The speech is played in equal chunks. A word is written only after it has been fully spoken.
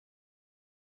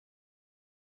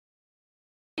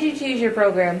Did you choose your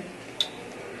program?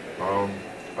 I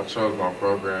chose my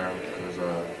program because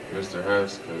Mr.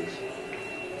 Hess, because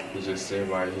he just seemed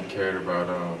like he cared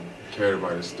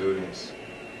about his students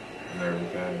and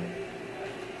everything.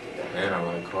 And I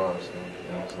like cars, so,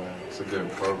 you know what I'm saying? It's a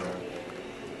good program.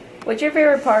 What's your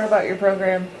favorite part about your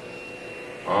program?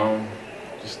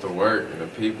 Just the work and the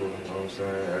people, you know what I'm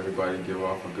saying? Everybody give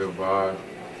off a good vibe.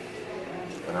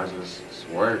 And I just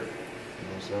work, you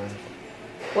know what I'm saying?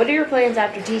 What are your plans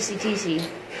after TCTC?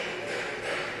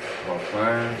 My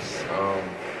plans,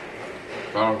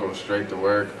 if I don't go straight to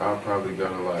work, I'll probably go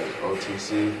to like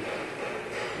OTC,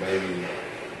 maybe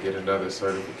get another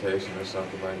certification or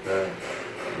something like that,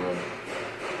 but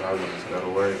probably just go to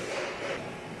work.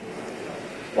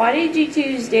 Why did you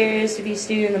choose Daryus to be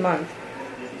Student of the Month?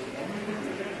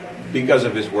 Because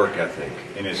of his work ethic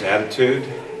and his attitude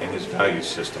and his value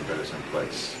system that is in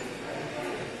place.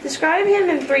 Describe him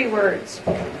in 3 words.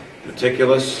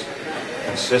 Meticulous,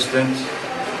 consistent,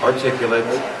 articulate,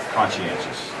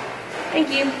 conscientious. Thank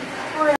you.